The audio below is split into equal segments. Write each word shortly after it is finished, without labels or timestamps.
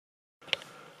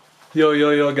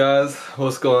Yo guys,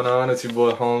 what's going on? It's your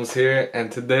boy Holmes here, and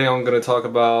today I'm gonna talk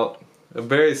about a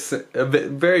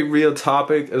very real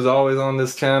topic as always on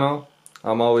this channel.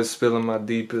 I'm always spilling my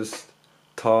deepest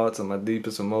thoughts and my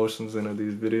deepest emotions into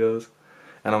these videos,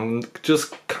 and I'm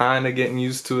just kind of getting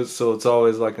used to it, so it's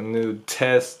always like a new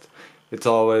test. It's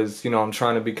always, I'm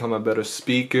trying to become a better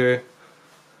speaker.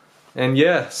 And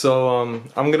yeah, so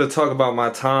I'm gonna talk about my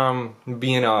time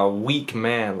being a weak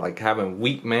man, like having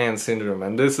weak man syndrome,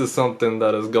 and this is something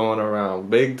that is going around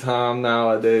big time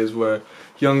nowadays, where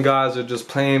young guys are just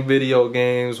playing video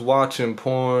games, watching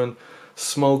porn,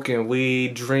 smoking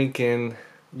weed, drinking,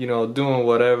 doing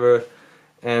whatever.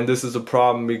 And this is a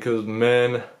problem because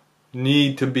men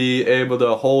need to be able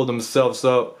to hold themselves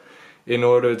up in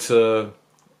order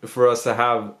for us to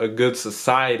have a good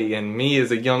society. And me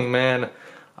as a young man,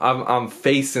 I'm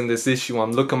facing this issue.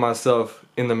 I'm looking myself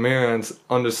in the mirror and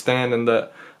understanding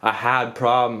that I had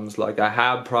problems. Like I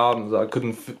had problems. I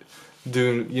couldn't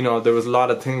do. There was a lot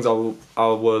of things I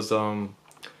was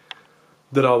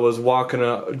walking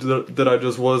that I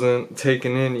just wasn't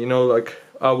taking in. Like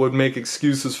I would make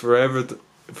excuses for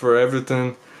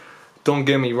everything. Don't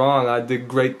get me wrong. I did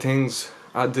great things.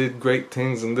 and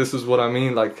this is what I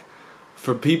mean. Like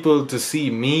for people to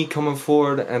see me coming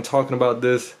forward and talking about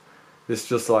this. It's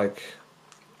just like,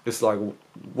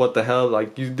 what the hell?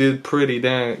 Like you did pretty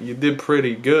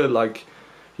good. Like,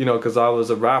 because I was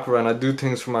a rapper and I do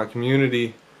things for my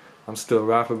community. I'm still a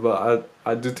rapper, but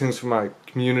I do things for my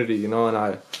community, and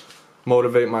I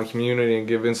motivate my community and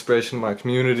give inspiration to my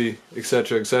community,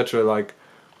 etc., etc. Like,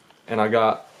 and I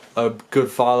got a good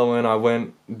following. I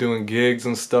went doing gigs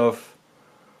and stuff.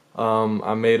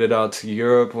 I made it out to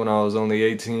Europe when I was only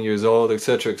 18 years old,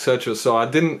 etc., etc. So I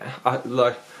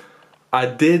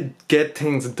did get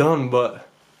things done, but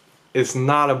it's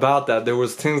not about that. There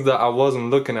was things that I wasn't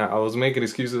looking at. I was making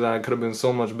excuses that I could have been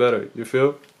so much better, you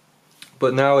feel?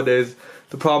 But nowadays,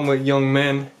 the problem with young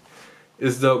men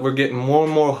is that we're getting more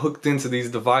and more hooked into these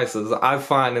devices. I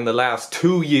find in the last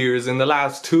 2 years,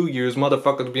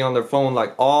 motherfuckers be on their phone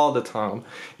like all the time.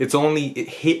 It's only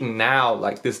hitting now,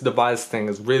 like this device thing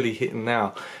is really hitting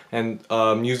now. And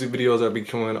music videos are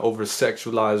becoming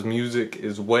over-sexualized. Music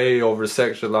is way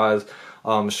over-sexualized.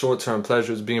 Short-term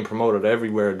pleasure is being promoted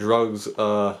everywhere. Drugs,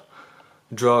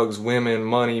 women,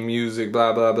 money, music,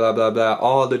 blah, blah, blah, blah, blah.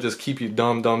 All that just keep you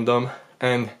dumb, dumb, dumb.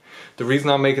 And the reason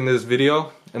I'm making this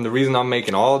video, and the reason I'm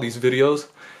making all these videos,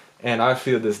 and I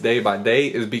feel this day by day,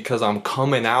 is because I'm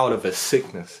coming out of a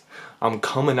sickness. I'm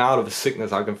coming out of a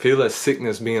sickness. I can feel that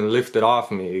sickness being lifted off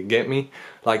me. You get me?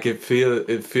 Like it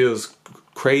feels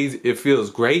crazy. It feels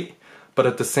great, but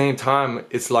at the same time,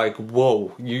 it's like,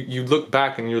 whoa. You look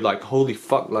back and you're like, holy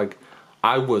fuck. Like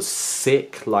I was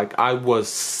sick. Like I was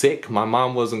sick. My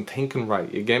mind wasn't thinking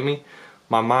right. You get me?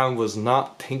 My mind was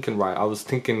not thinking right. I was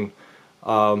thinking,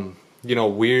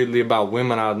 weirdly about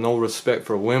women. I had no respect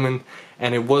for women,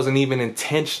 and it wasn't even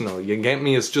intentional. You get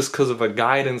me? It's just because of a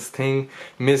guidance thing,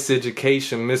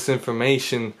 miseducation,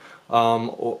 misinformation,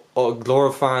 or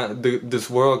glorifying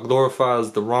this world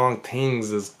glorifies the wrong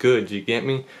things as good. You get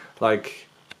me? Like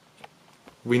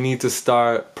we need to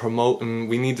start promoting.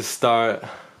 We need to start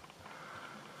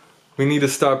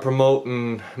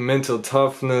promoting mental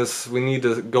toughness. We need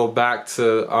to go back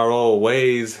to our old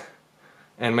ways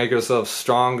and make ourselves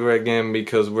stronger again,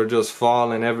 because we're just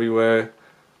falling everywhere.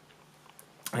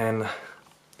 And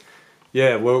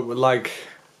yeah, we're like,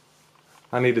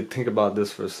 I need to think about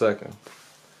this for a second.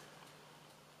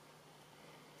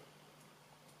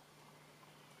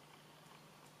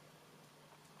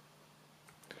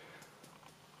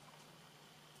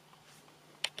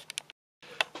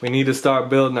 We need to start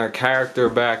building our character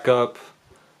back up.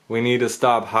 We need to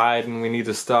stop hiding. We need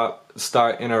to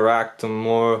start interacting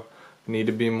more. We need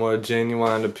to be more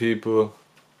genuine to people.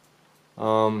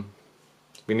 We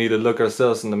need to look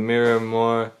ourselves in the mirror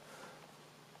more.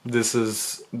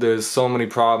 There's so many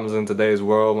problems in today's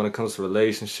world when it comes to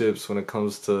relationships, when it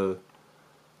comes to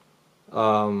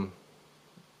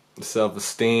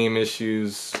self-esteem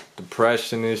issues,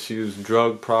 depression issues,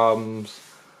 drug problems.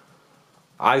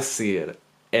 I see it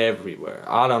everywhere.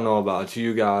 I don't know about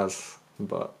you guys,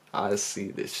 but I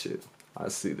see this shit. I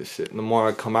see this shit. And the more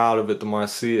I come out of it, the more I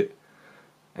see it.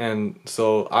 And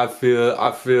so I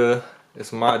feel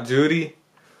it's my duty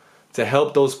to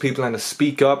help those people and to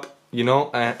speak up,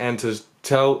 and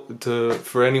to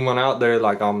for anyone out there,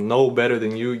 like, I'm no better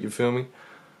than you. You feel me?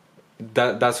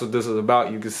 That's what this is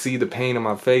about. You can see the pain in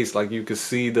my face. Like you can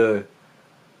see the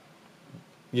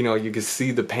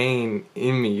pain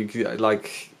in me. You can,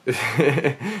 like,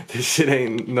 this shit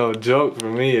ain't no joke for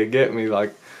me. You get me?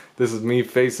 Like, this is me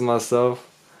facing myself.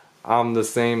 I'm the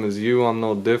same as you. I'm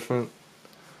no different.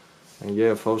 And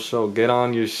yeah, for sure, get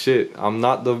on your shit. I'm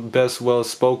not the best well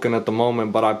spoken at the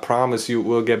moment, but I promise you it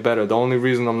will get better. The only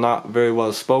reason I'm not very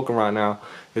well spoken right now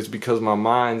is because my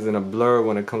mind's in a blur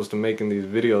when it comes to making these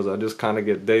videos. I just kind of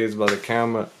get dazed by the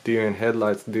camera, deer in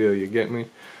headlights deal, you get me?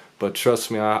 But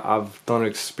trust me, I've done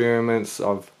experiments,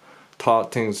 I've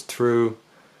thought things through,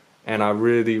 and I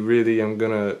really am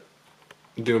gonna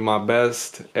do my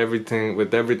best,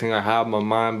 with everything I have, my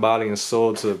mind, body, and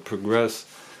soul, to progress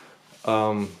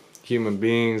human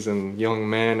beings and young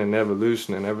men and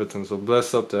evolution and everything. So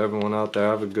bless up to everyone out there.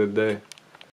 Have a good day.